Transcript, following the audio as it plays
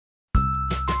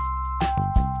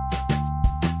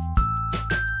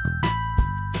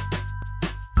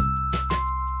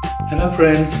Hello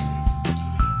friends,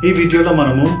 ఈ వీడియోలో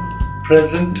మనము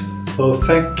present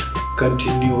perfect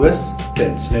continuous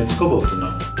tense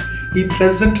నేర్చుకోబోతున్నాం. ఈ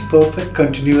present perfect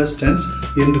continuous tense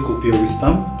ఎందుకు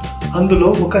ఉపయోగిస్తాం, అందులో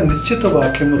ఒక నిశ్చిత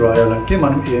వాక్యం రాయాలంటే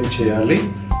మనం ఏం చేయాలి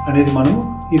అనేది మనం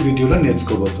ఈ వీడియోలో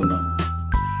నేర్చుకోబోతున్నాం.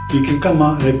 మీకు ఇంకా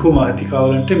ఎక్కువ మాహితి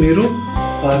కావాలంటే మీరు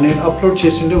నేను అప్లోడ్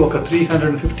చేసిండే ఒక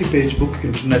 350 పేజ్ బుక్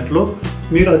ఇంటర్నెట్లో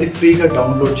మీరు అది ఫ్రీగా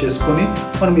డౌన్లోడ్ చేసుకొని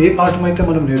మనం ఏ పాఠం అయితే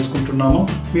మనం నేర్చుకుంటున్నామో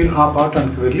మీరు ఆ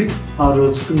పాఠానికి వెళ్ళి ఆ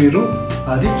రోజుకి మీరు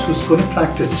అది చూసుకొని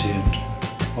ప్రాక్టీస్ చేయండి.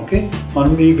 ఓకే,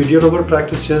 మనం ఈ వీడియోలో కూడా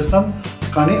ప్రాక్టీస్ చేస్తాం,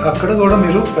 కానీ అక్కడ కూడా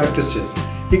మీరు ప్రాక్టీస్ చేస్తాం.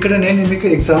 ఇక్కడ నేను మీకు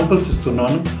ఎగ్జాంపుల్స్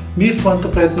ఇస్తున్నాను, మీ స్వంత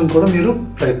ప్రయత్నం కూడా మీరు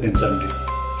ప్రయత్నించండి.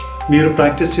 మీరు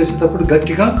ప్రాక్టీస్ చేసేటప్పుడు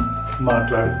గట్టిగా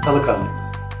పలకాలి.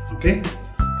 ఓకే,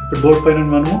 ఇప్పుడు బోర్డు పైన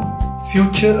మనము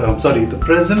ద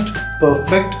ప్రెజెంట్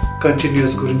పర్ఫెక్ట్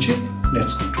కంటిన్యూస్ గురించి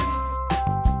నేర్చుకుంటున్నాం.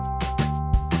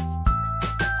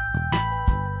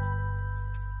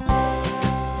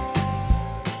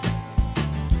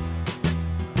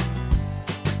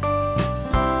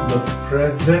 The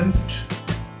present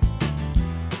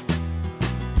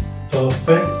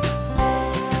perfect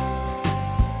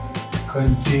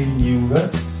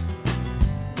continuous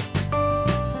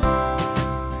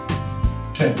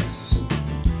tense.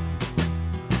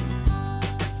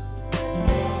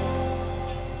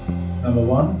 Number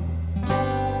 1,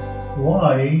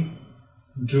 why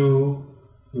do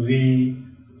we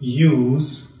use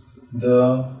the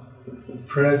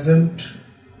present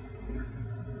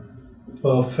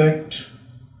perfect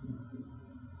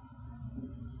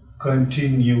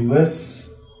continuous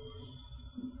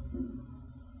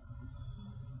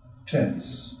tense?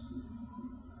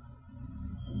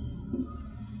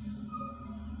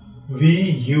 We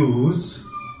use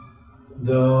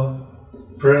the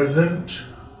present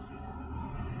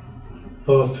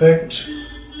perfect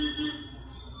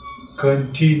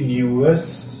continuous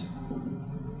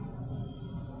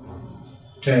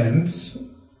tense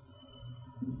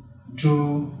to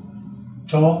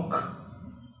talk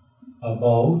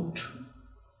about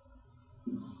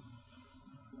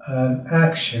an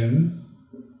action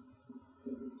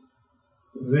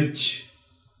which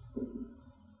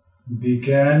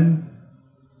began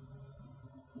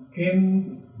in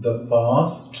the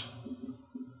past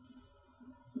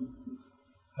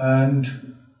and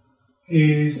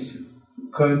is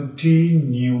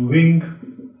continuing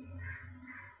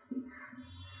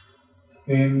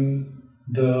in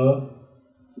the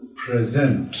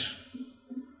present.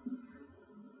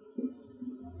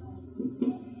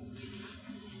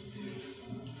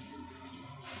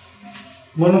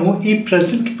 మనము ఈ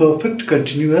present perfect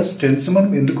continuous tense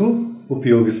మనం ఎందుకు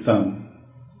ఉపయోగిస్తాం?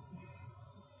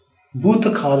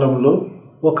 భూతకాలంలో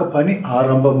ఒక పని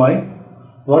ఆరంభమై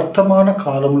వర్తమాన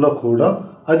కాలంలో కూడా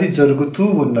అది జరుగుతూ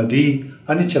ఉన్నది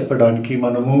అని చెప్పడానికి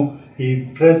మనము ఈ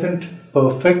ప్రెజెంట్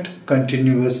పర్ఫెక్ట్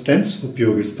కంటిన్యూస్ టెన్స్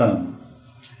ఉపయోగిస్తాం.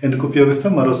 ఎందుకు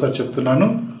ఉపయోగిస్తాం మరోసారి చెప్తున్నాను.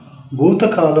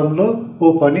 భూతకాలంలో ఓ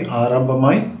పని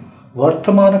ఆరంభమై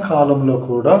వర్తమాన కాలంలో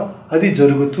కూడా అది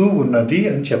జరుగుతూ ఉన్నది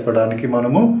అని చెప్పడానికి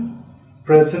మనము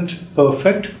ప్రెజెంట్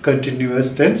పర్ఫెక్ట్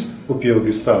కంటిన్యూస్ టెన్స్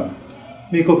ఉపయోగిస్తాం.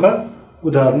 మీకు ఒక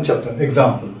ఉదాహరణ చెప్తాను,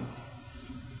 example.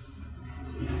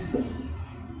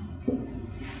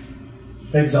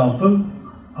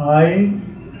 I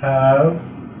have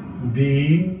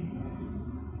been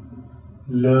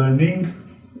learning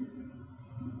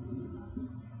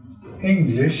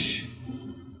English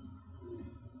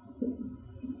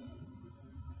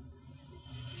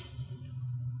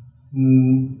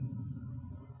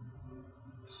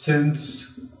since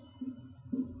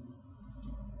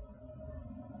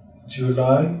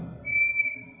July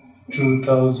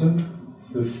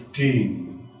 2015.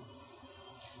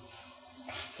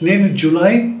 నేను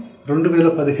జూలై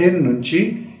 2015 నుంచి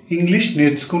ఇంగ్లీష్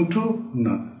నేర్చుకుంటూ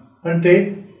ఉన్నాను. అంటే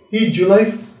ఈ జూలై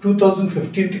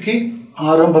 2015కి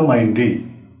ఆరంభమైంది.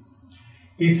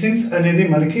 ఈ సిన్స్ అనేది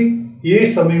మనకి ఏ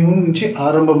సమయం నుంచి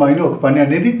ఆరంభమైన ఒక పని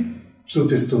అనేది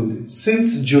చూపిస్తుంది.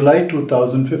 సిన్స్ జూలై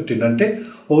 2015 అంటే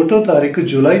 1వ తారీఖు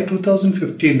జూలై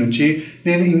 2015 నుంచి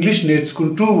నేను ఇంగ్లీష్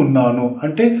నేర్చుకుంటూ ఉన్నాను,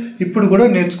 అంటే ఇప్పుడు కూడా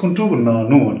నేర్చుకుంటూ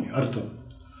ఉన్నాను అని అర్థం.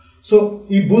 సో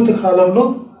ఈ భూతకాలంలో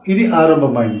ఇది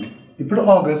ఆరంభమైంది. ఇప్పుడు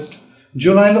ఆగస్ట్,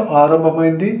 జూలైలో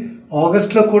ఆరంభమైంది,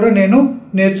 ఆగస్ట్లో కూడా నేను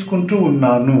నేర్చుకుంటూ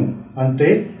ఉన్నాను. అంటే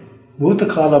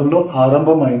భూతకాలంలో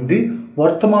ఆరంభమైంది,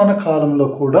 వర్తమాన కాలంలో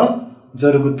కూడా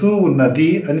జరుగుతూ ఉన్నది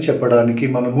అని చెప్పడానికి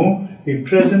మనము ఈ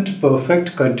ప్రెజెంట్ పర్ఫెక్ట్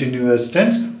కంటిన్యూస్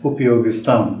టెన్స్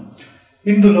ఉపయోగిస్తాం.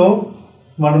 ఇందులో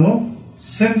మనము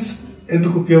సిన్స్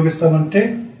ఎందుకు ఉపయోగిస్తామంటే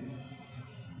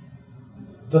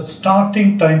ద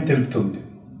స్టార్టింగ్ టైం తెలుపుతుంది.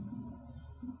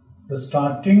 the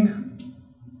starting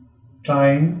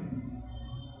time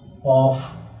of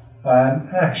an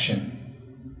action.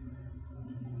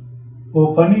 ఓ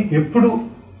పని ఎప్పుడు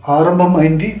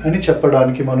ఆరంభమైంది అని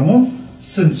చెప్పడానికి మనము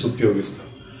since ఉపయోగిస్తాం.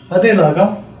 అదేలాగా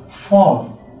for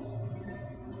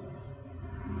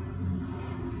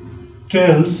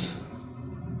tells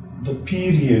the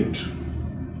period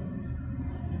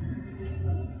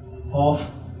of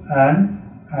an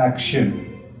action.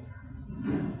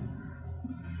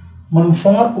 మనం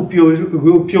ఫార్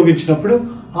ఉపయోగించినప్పుడు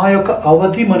ఆ యొక్క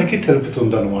అవధి మనకి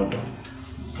తెలుపుతుంది అనమాట.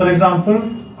 For example,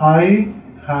 I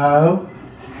have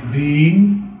been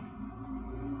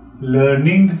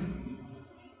learning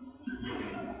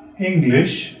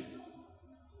English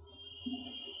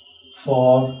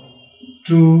far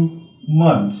 2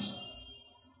 months.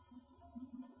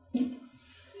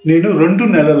 నేను 2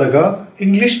 నెలలుగా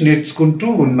ఇంగ్లీష్ నేర్చుకుంటూ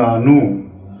ఉన్నాను.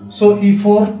 సో ఈ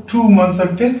ఫర్ 2 months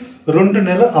అంటే 2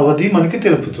 నెలల అవధి మనకి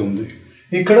తెలుపుతుంది.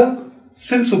 ఇక్కడ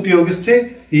సిన్స్ ఉపయోగిస్తే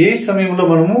ఏ సమయంలో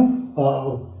మనము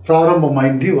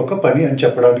ప్రారంభమైంది ఒక పని అని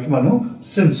చెప్పడానికి మనం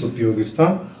సిన్స్ ఉపయోగిస్తాం.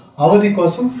 అవధి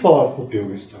కోసం ఫార్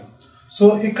ఉపయోగిస్తాం. సో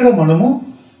ఇక్కడ మనము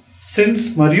సిన్స్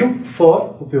మరియు ఫార్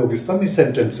ఉపయోగిస్తాం ఈ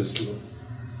సెంటెన్సెస్లో.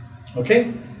 ఓకే,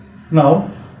 నౌ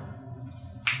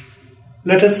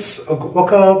లెటస్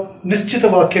ఒక నిశ్చిత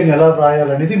వాక్యాన్ని ఎలా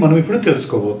రాయాలనేది మనం ఇప్పుడు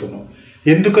తెలుసుకోబోతున్నాం.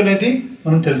 ఎందుకనేది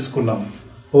మనం తెలుసుకున్నాం.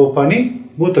 ఓ పని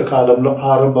భూతకాలంలో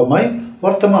ఆరంభమై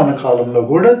వర్తమాన కాలంలో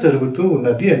కూడా జరుగుతూ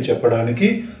ఉన్నది అని చెప్పడానికి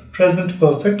present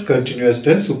perfect continuous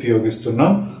tense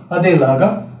ఉపయోగిస్తున్నాం. అదేలాగా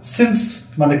since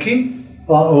మనకి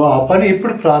ఆ పని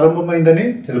ఎప్పుడు ప్రారంభమైందని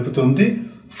తెలుపుతుంది.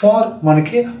 ఫార్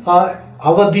మనకి ఆ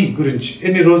అవధి గురించి,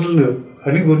 ఎన్ని రోజులు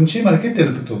అని గురించి మనకి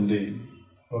తెలుపుతుంది.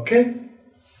 Okay,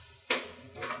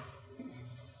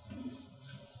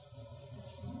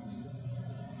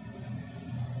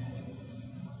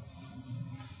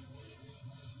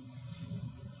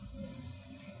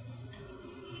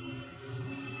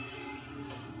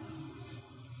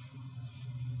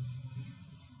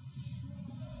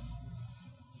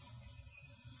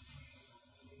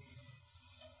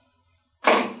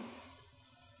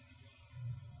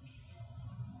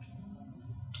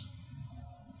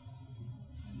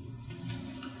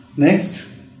 next,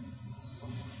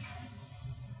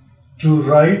 to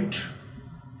write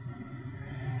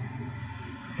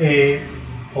a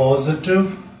positive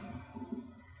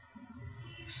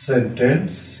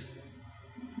sentence,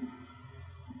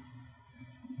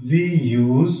 we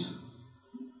use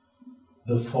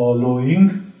the following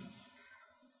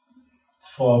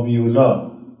formula.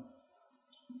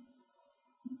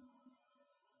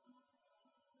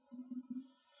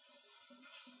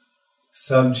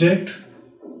 Subject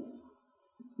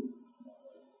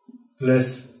plus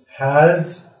has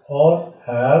or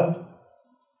have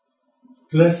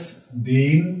plus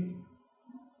been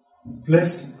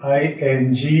plus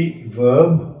ing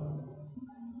verb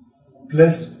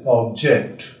plus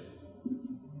object.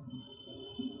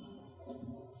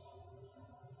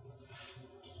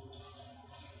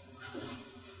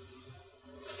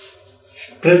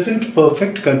 Present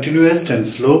perfect continuous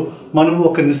టెన్స్లో మనము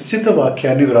ఒక నిశ్చిత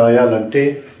వాక్యాన్ని వ్రాయాలంటే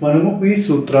మనము ఈ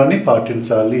సూత్రాన్ని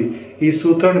పాటించాలి. ఈ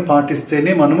సూత్రాన్ని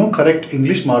పాటిస్తేనే మనము కరెక్ట్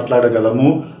ఇంగ్లీష్ మాట్లాడగలము,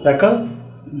 లేక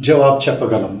జవాబు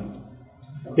చెప్పగలము.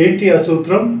 ఏంటి ఆ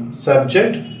సూత్రం?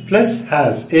 Subject plus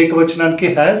has, ఏకవచనానికి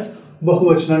has,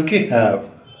 బహువచనానికి have,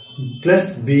 plus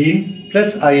been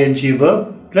plus ING verb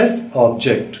plus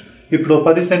object. ఇప్పుడు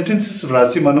 10 సెంటెన్సెస్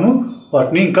వ్రాసి మనము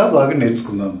వాటిని ఇంకా బాగా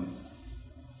నేర్చుకుందాం.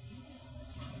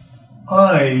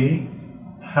 I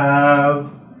have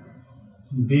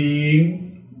been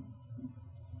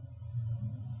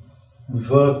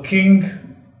working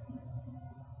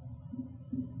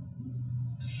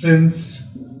since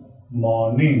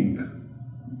morning.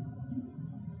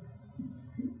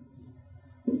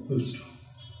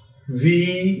 We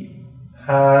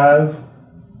have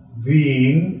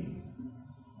been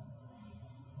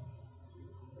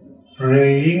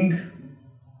praying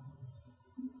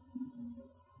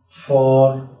for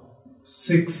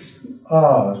 6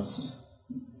 hours.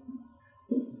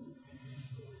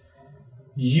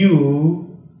 You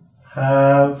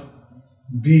have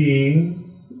been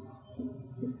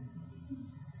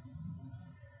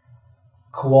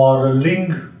quarreling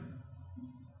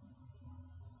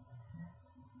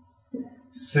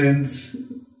since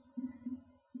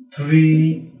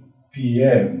 3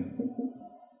 p.m.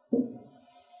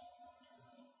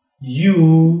 You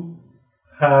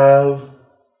have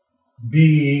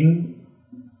been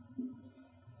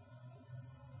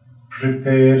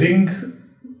preparing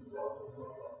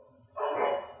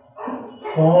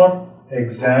for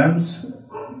exams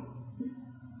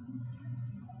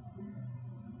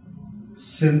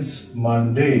since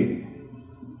Monday.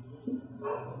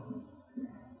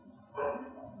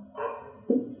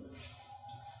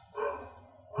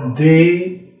 they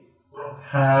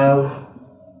have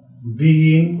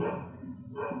been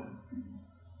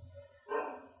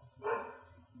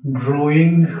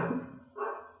growing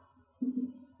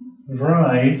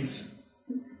rice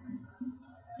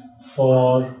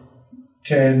for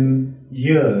 10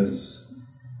 years.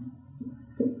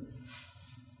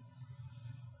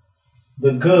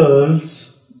 The girls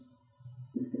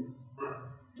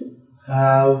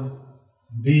have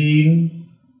been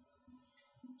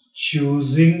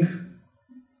choosing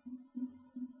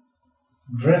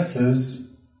dresses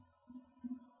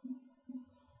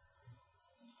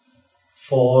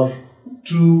for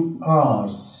 2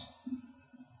 hours.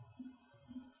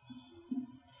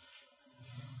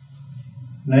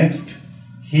 Next,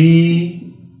 he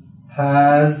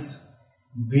has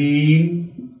been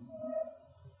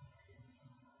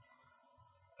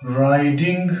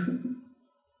riding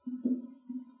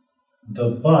the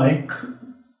bike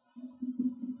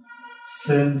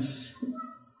since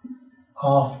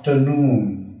afternoon.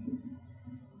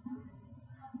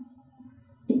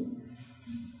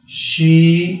 She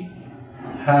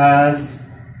has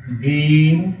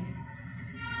been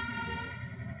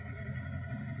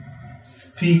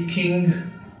speaking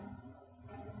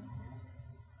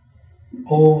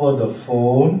over the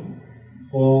phone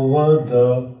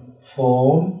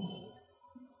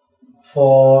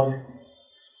for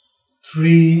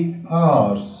 3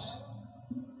 hours.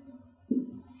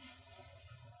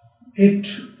 It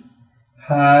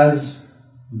has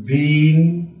been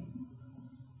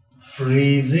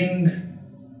freezing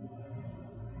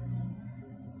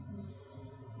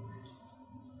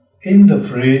in the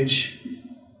fridge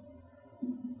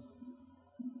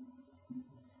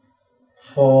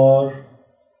for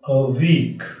a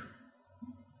week.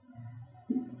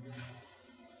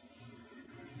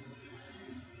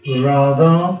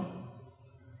 Radha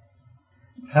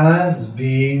has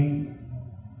been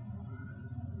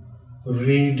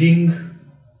reading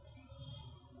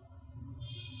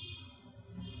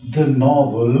the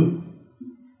novel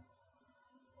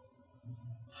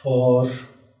for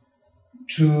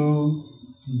 2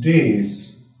 days.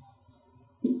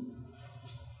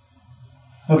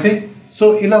 Okay, so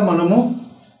ఇలా మనము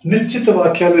నిశ్చిత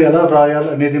వాక్యాలు ఎలా వ్రాయాలి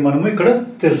అనేది మనము ఇక్కడ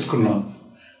తెలుసుకున్నాం.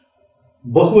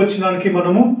 బహువచనానికి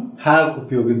మనము హ్యావ్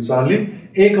ఉపయోగించాలి,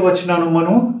 ఏకవచనాన్ని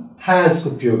మనము హ్యాస్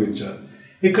ఉపయోగించాలి.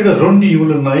 ఇక్కడ 2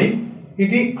 యులు ఉన్నాయి.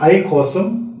 ఇది ఐ కోసం,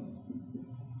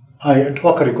 ఐ అంటే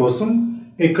ఒకరి కోసం,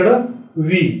 ఇక్కడ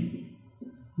వి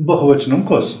బహువచనం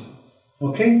కోసం.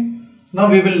 Okay, now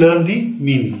we will learn the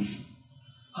meanings.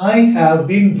 I have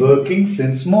been working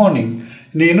since morning.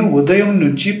 నేను ఉదయం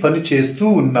నుంచి పని చేస్తూ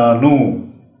ఉన్నాను.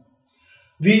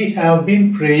 We have been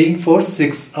praying for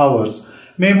 6 hours.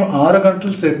 మేము 6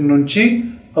 గంటల సేపు నుంచి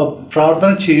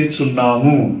ప్రార్థన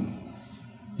చేస్తున్నాము.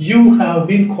 You have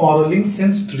been quarrelling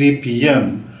since 3 PM.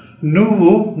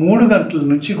 నువ్వు 3 గంటల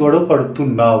నుంచి గొడవ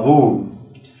పడుతున్నావు.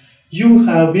 You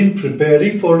have been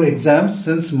preparing for exams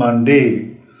since Monday.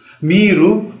 మీరు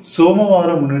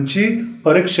సోమవారం నుంచి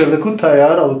పరీక్షలకు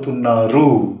తయారవుతున్నారు.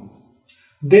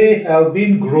 They have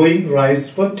been growing rice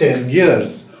for 10 years.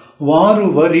 వారు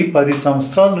వరి 10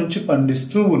 సంవత్సరాల నుంచి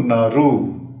పండిస్తూ ఉన్నారు.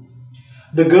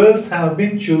 The girls have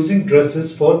been choosing dresses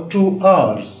for 2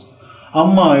 hours.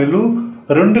 అమ్మాయిలు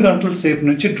 2 గంటల సేపు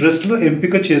నుంచి డ్రెస్లు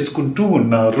ఎంపిక చేసుకుంటూ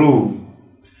ఉన్నారు.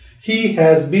 He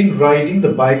has been riding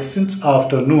the bike since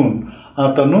afternoon.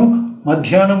 అతను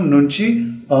మధ్యాహ్నం నుంచి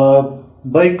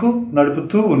బైక్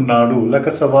నడుపుతూ ఉన్నాడు, లేక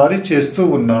సవారీ చేస్తూ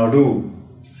ఉన్నాడు.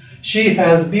 She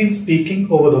has been speaking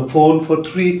over the phone for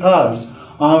 3 hours.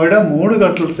 ఆవిడ 3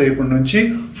 గంటల సేపు నుంచి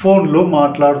ఫోన్లో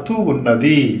మాట్లాడుతూ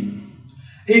ఉన్నది.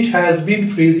 It has been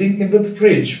freezing in the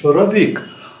fridge for a week.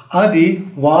 అది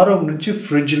వారం నుంచి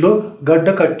ఫ్రిడ్జ్ లో గడ్డ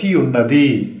కట్టి ఉన్నది.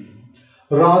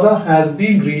 Radha has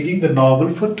been reading the novel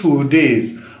for 2 days.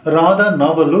 Radha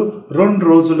నవలు 2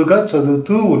 రోజులుగా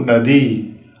చదువుతూ ఉన్నది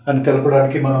అని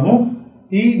తెలపడానికి మనము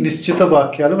ఈ నిశ్చిత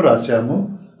వాక్యాలు వ్రాసాము.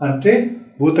 అంటే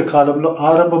భూతకాలంలో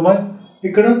ఆరంభమై,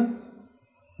 ఇక్కడ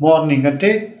మార్నింగ్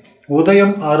అంటే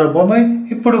ఉదయం ఆరంభమై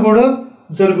ఇప్పుడు కూడా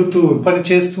జరుగుతూ పని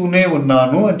చేస్తూనే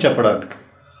ఉన్నాను అని చెప్పడానికి.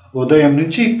 ఉదయం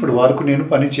నుంచి ఇప్పుడు వరకు నేను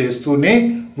పని చేస్తూనే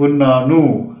ఉన్నాను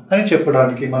అని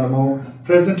చెప్పడానికి మనము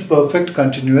ప్రెజెంట్ పర్ఫెక్ట్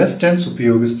కంటిన్యూయస్ టెన్స్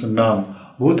ఉపయోగిస్తున్నాం.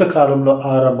 భూతకాలంలో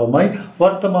ఆరంభమై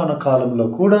వర్తమాన కాలంలో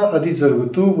కూడా అది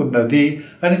జరుగుతూ ఉన్నది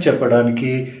అని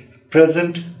చెప్పడానికి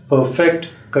ప్రెజెంట్ పర్ఫెక్ట్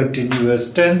కంటిన్యూయస్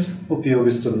టెన్స్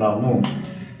ఉపయోగిస్తున్నాము.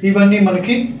 ఇవన్నీ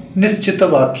మనకి నిశ్చిత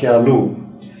వాక్యాలు.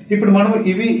 ఇప్పుడు మనం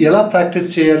ఇవి ఎలా ప్రాక్టీస్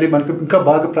చేయాలి, మనకి ఇంకా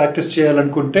బాగా ప్రాక్టీస్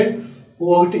చేయాలనుకుంటే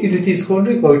ఒకటి ఇది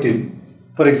తీసుకోండి, ఒకటి ఇది.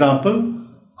 For example,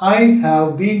 I have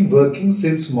been working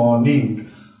since morning.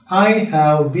 I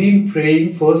have been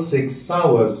praying for 6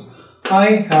 hours.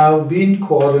 I have been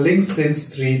quarreling since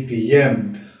 3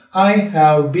 p.m. I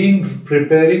have been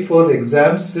preparing for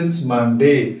exams since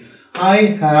Monday. I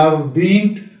have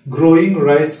been growing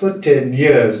rice for 10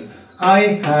 years. I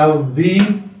have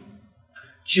been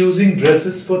choosing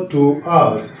dresses for 2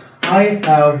 hours. I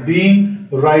have been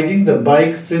riding the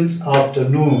bike since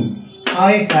afternoon.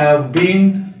 I have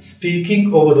been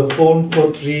speaking over the phone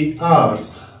for 3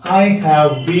 hours. I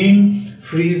have been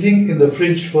freezing in the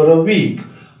fridge for a week.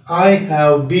 I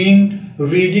have been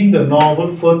reading the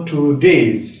novel for 2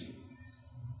 days.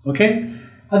 Okay?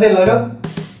 Adelaga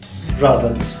Radha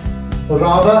this.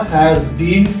 Radha has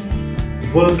been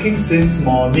working since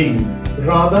morning.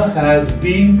 Radha has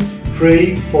been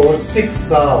praying for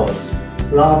 6 hours.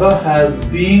 Radha has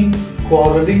been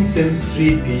quarreling since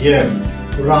 3 p.m.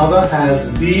 Radha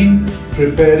has been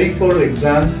preparing for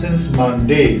exams since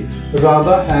Monday.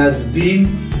 Radha has been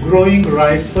growing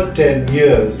rice for 10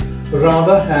 years.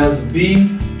 Radha has been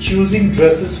choosing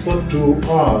dresses for 2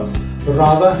 hours.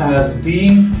 Radha has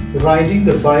been riding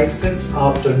the bike since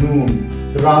afternoon.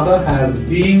 Radha has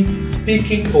been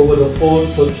speaking over the phone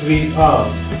for 3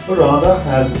 hours. Radha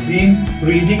has been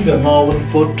reading the novel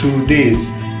for 2 days.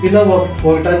 ఇలా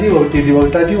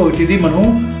ఒకటిది మనం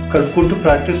కలుపుకుంటూ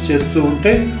practice చేస్తూ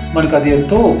ఉంటే మనకు అది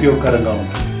ఎంతో ఉపయోగకరంగా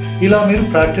ఉంటుంది. ఇలా మీరు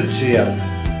ప్రాక్టీస్ చేయాలి.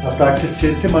 ఆ ప్రాక్టీస్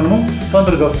చేస్తే మనము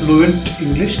తొందరగా ఫ్లూయెంట్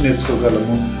ఇంగ్లీష్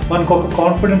నేర్చుకోగలము. మనకు ఒక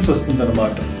కాన్ఫిడెన్స్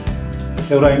వస్తుందన్నమాట.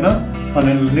 ఎవరైనా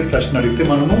మనల్ని ప్రశ్న అడిగితే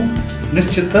మనము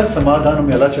నిశ్చిత సమాధానం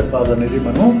ఎలా చెప్పాలనేది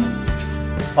మనం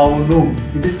అవును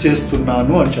ఇది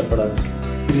చేస్తున్నాను అని చెప్పడానికి,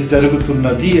 ఇది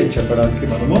జరుగుతున్నది అని చెప్పడానికి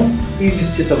మనము ఈ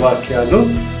నిశ్చిత వాక్యాలు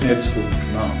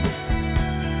నేర్చుకుంటున్నాం.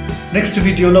 నెక్స్ట్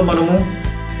వీడియోలో మనము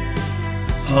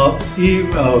ఈ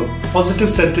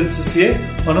పాజిటివ్ సెంటెన్సెస్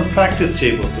మనం ప్రాక్టీస్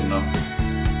చేయబోతున్నాం.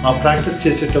 ఆ ప్రాక్టీస్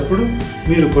చేసేటప్పుడు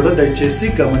మీరు కూడా దయచేసి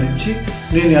గమనించి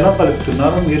నేను ఎలా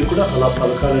పలుకుతున్నానో మీరు కూడా అలా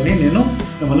పలకాలని నేను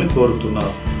మిమ్మల్ని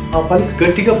కోరుతున్నాను. ఆ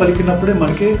గట్టిగా పలికినప్పుడే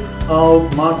మనకి ఆ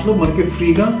మాటలు మనకి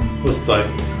ఫ్రీగా వస్తాయి.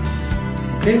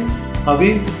 ఓకే, అవి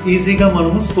ఈజీగా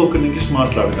మనము స్పోకెన్ ఇంగ్లీష్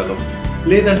మాట్లాడగలం.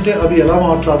 లేదంటే అవి ఎలా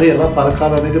మాట్లాడాలి ఎలా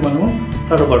పలకాలనేది మనము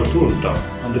తడబడుతూ ఉంటాం.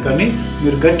 అందుకని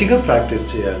మీరు గట్టిగా ప్రాక్టీస్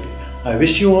చేయాలి. I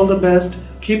wish you all the best.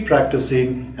 Keep practicing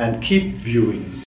and keep viewing.